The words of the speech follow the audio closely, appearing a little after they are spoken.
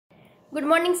Good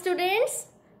morning, students.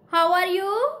 How are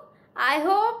you? I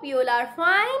hope you all are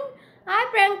fine. Hi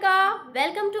Priyanka.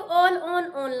 Welcome to all on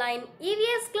online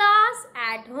E.V.S class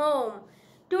at home.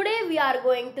 Today we are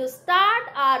going to start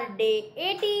our day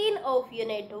 18 of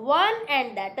unit 1,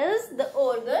 and that is the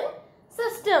organ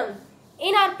system.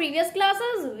 In our previous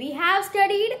classes we have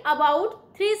studied about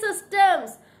 3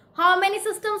 systems. How many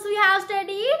systems we have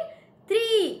studied?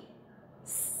 3.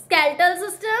 Skeletal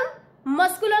system,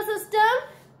 muscular system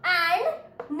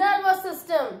and nervous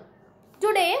system.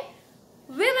 Today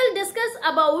we will discuss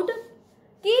about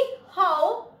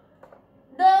how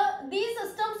these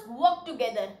systems work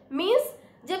together. Means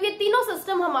जब ये तीनों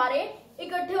system हमारे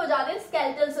इकट्ठे हो जाते हैं,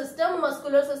 skeletal system,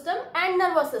 muscular system and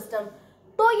nervous system,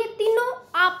 तो ये तीनों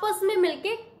आपस में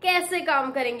मिलके कैसे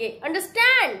काम करेंगे.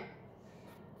 Understand?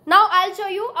 Now I will show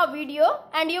you a video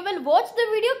and you will watch the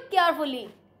video carefully.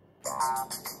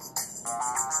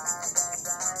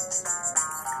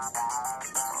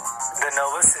 The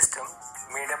nervous system,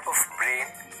 made up of brain,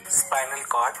 spinal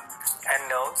cord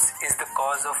and nerves, is the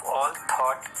cause of all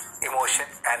thought, emotion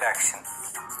and action.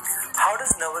 How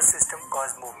does nervous system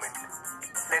cause movement?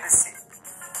 Let us see.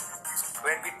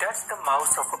 When we touch the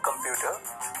mouse of a computer,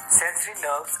 sensory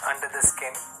nerves under the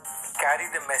skin carry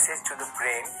the message to the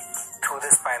brain through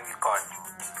the spinal cord.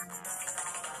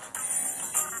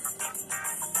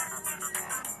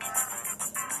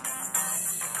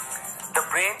 The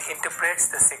brain interprets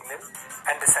the signal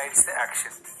and decides the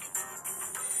action.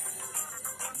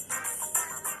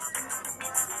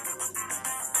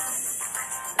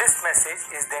 This message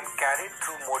is then carried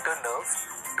through motor nerves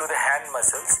to the hand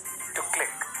muscles to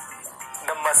click.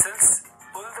 The muscles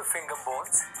pull the finger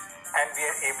bones and we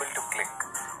are able to click.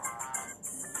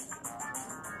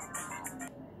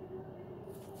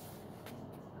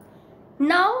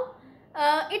 Now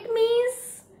it means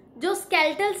जो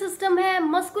skeletal system है,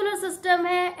 muscular system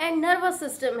है and nervous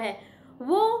system है,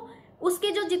 वो उसके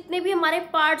जो जितने भी हमारे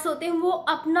पार्ट्स होते हैं वो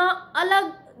अपना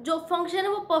अलग जो फंक्शन है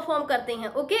वो परफॉर्म करते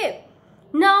हैं. Okay,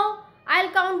 now I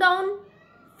will count down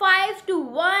 5 to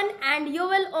 1 and you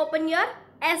will open your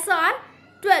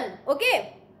SR12. Okay,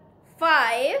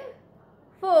 5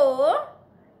 4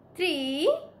 3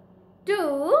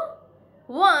 2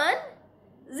 1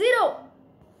 0.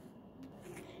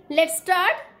 Let's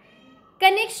start.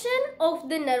 Connection of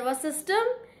the nervous system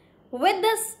with the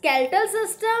skeletal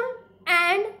system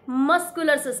and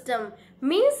muscular system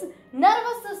means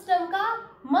nervous system का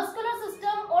muscular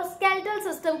system और skeletal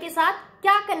system के साथ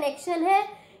क्या connection है,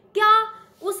 क्या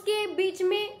उसके बीच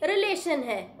में relation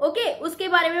है. ओके, उसके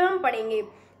बारे में हम पढ़ेंगे.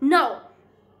 Now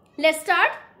let's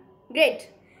start. Great.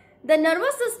 The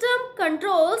nervous system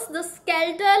controls the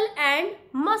skeletal and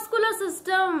muscular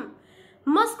system.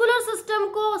 Muscular system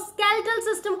को, स्केलेटल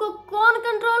सिस्टम को कौन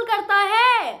कंट्रोल करता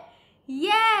है?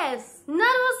 यस,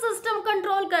 नर्वस सिस्टम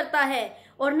कंट्रोल करता है.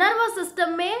 और नर्वस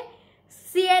सिस्टम में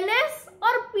सीएनएस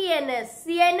और PNS.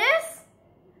 CNS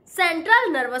central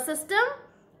nervous system,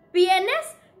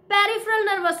 PNS peripheral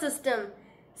nervous system.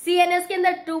 CNS के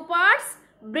अंदर 2 parts,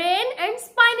 brain and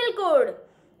spinal cord,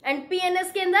 and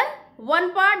PNS के अंदर 1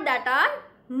 part that are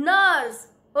nerves.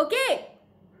 Okay,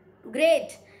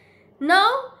 great.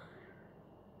 Now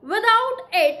without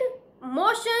it,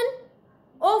 motion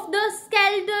of the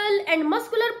skeletal and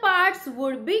muscular parts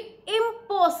would be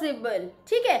impossible.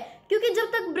 ठीक है, क्योंकि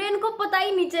जब तक brain को पता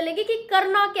ही नहीं चलेगी कि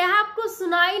करना क्या है, आपको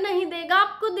सुनाई नहीं देगा,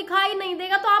 आपको दिखाई नहीं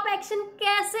देगा, तो आप एक्शन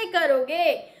कैसे करोगे?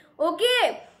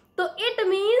 ओके, तो इट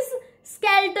मीन्स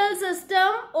स्केलेटल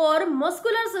सिस्टम और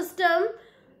मस्कुलर सिस्टम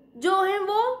जो है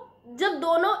वो जब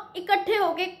दोनों इकट्ठे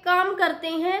होके काम करते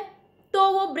हैं तो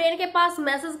वो ब्रेन के पास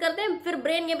मैसेज करते हैं, फिर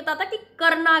ब्रेन ये बताता कि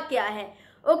करना क्या है.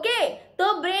 ओके,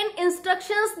 तो ब्रेन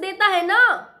इंस्ट्रक्शंस देता है ना,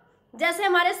 जैसे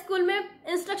हमारे स्कूल में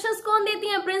इंस्ट्रक्शंस कौन देती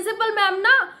हैं? प्रिंसिपल मैम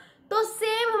ना. तो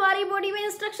सेम हमारी बॉडी में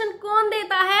इंस्ट्रक्शन कौन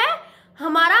देता है?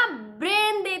 हमारा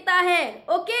ब्रेन देता है.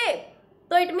 ओके,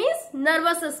 तो इट मीन्स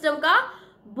नर्वस सिस्टम का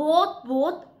बहुत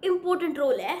बहुत इंपॉर्टेंट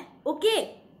रोल है. ओके,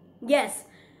 यस,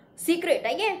 सीक्रेट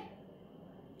है ये.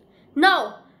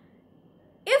 Now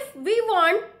if we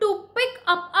want to pick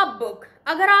up a book,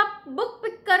 अगर आप बुक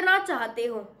पिक करना चाहते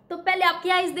हो तो पहले आपकी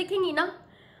आईज देखेंगी ना.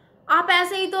 आप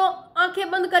ऐसे ही तो आंखें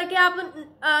बंद करके आप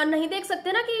नहीं देख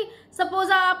सकते ना. कि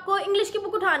सपोज आपको इंग्लिश की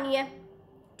बुक उठानी है,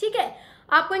 ठीक है,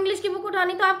 आपको इंग्लिश की बुक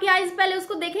उठानी, तो आपकी आईज पहले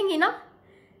उसको देखेंगी ना.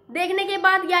 देखने के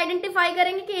बाद ये आइडेंटिफाई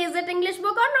करेंगे कि इज इट इंग्लिश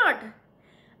बुक और not.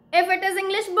 If it is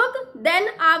English book then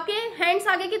आपके हैंड्स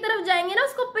आगे की तरफ जाएंगे ना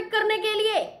उसको पिक करने के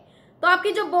लिए. तो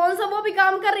आपकी जो बोन्स है वो भी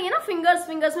काम कर रही है ना.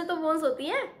 फिंगर्स में तो बोन्स होती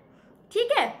है,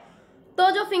 ठीक है. तो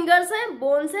जो फिंगर्स हैं,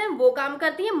 बोन्स हैं, वो काम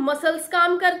करती हैं, मसल्स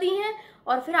काम करती हैं,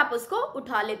 और फिर आप उसको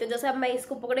उठा लेते हो. जैसे अब मैं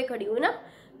इसको पकड़े खड़ी हूं ना,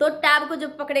 तो टैब को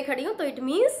जब पकड़े खड़ी हूं तो इट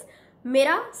मीन्स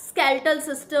मेरा स्केलेटल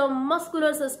सिस्टम,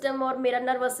 मस्कुलर सिस्टम और मेरा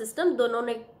नर्वस सिस्टम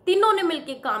तीनों ने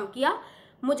मिलकर काम किया।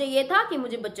 मुझे ये था कि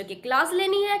मुझे बच्चों की क्लास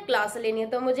लेनी है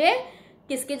तो मुझे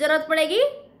किसकी जरूरत पड़ेगी?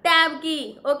 टैब की।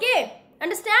 Okay,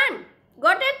 understand?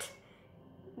 Got it?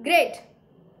 Great.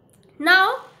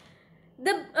 Now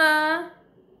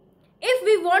if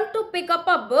we want to pick up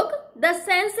a book, the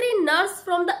sensory nerves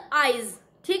from the eyes,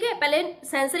 ठीक है, पहले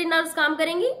सेंसरी नर्व्स काम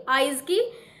करेंगी आईज की,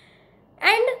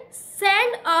 and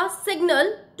send a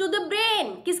signal to the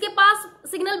brain. किसके पास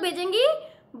signal भेजेंगी?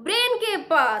 Brain के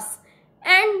पास।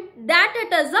 And that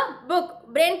it is a book.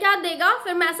 Brain क्या देगा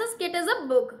फिर मैसेज कि इट इज अ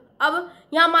बुक। अब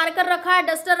यहाँ मार्कर रखा है,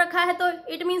 डस्टर रखा है, तो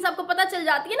इट मीन्स आपको पता चल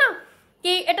जाती है ना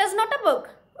कि it is not a book.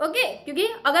 Okay, क्योंकि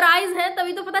अगर आईज है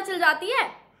तभी तो पता चल जाती है।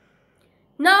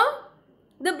 Now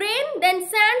the brain then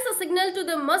sends a signal to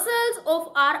the muscles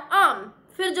of our arm.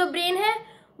 फिर जो ब्रेन है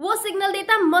वो सिग्नल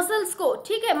देता है मसल्स को,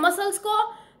 ठीक है, मसल्स को।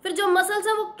 फिर जो मसल्स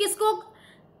है वो किसको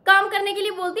काम करने के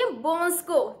लिए बोलती है? बोन्स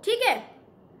को, ठीक है।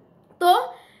 तो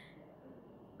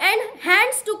and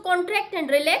hands to contract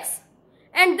and relax,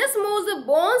 and this moves the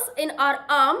bones in our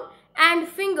arm and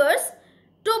fingers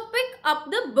to pick up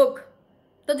the book.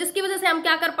 तो जिसकी वजह से हम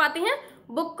क्या कर पाते हैं?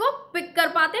 बुक को पिक कर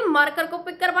पाते हैं, मार्कर को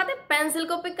पिक कर पाते हैं, पेंसिल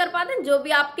को पिक कर पाते हैं, जो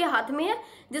भी आपके हाथ में है,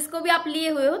 जिसको भी आप लिए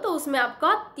हुए हो, तो उसमें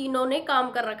आपका तीनों ने काम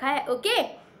कर रखा है। ओके,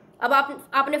 अब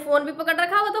आपने फोन भी पकड़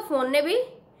रखा होगा तो फोन ने भी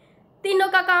तीनों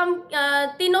का काम,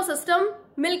 तीनों सिस्टम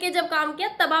मिलके जब काम किया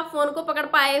तब आप फोन को पकड़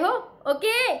पाए हो।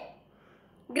 Okay,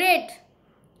 great.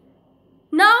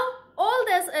 Now all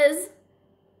this is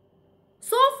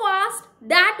so fast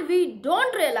that we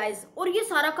don't realize, और ये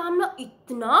सारा काम ना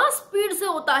इतना स्पीड से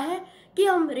होता है कि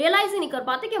हम रियलाइज ही नहीं कर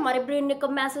पाते कि हमारे ब्रेन ने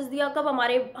कब मैसेज दिया, कब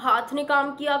हमारे हाथ ने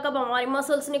काम किया, कब हमारे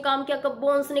मसल्स ने काम किया, कब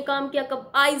बोन्स ने काम किया,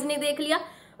 कब आईज ने देख लिया।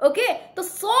 ओके, तो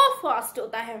सो फास्ट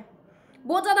होता है,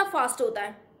 बहुत ज्यादा फास्ट होता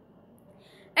है।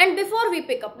 And before we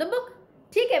pick up the book,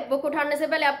 ठीक है, बुक उठाने से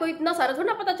पहले आपको इतना सारा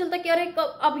थोड़ा पता चलता कि अरे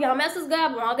अब यहाँ मैसेज गया,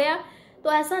 अब वहां गया,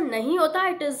 तो ऐसा नहीं होता।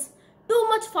 It is too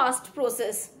much fast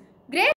process. Great.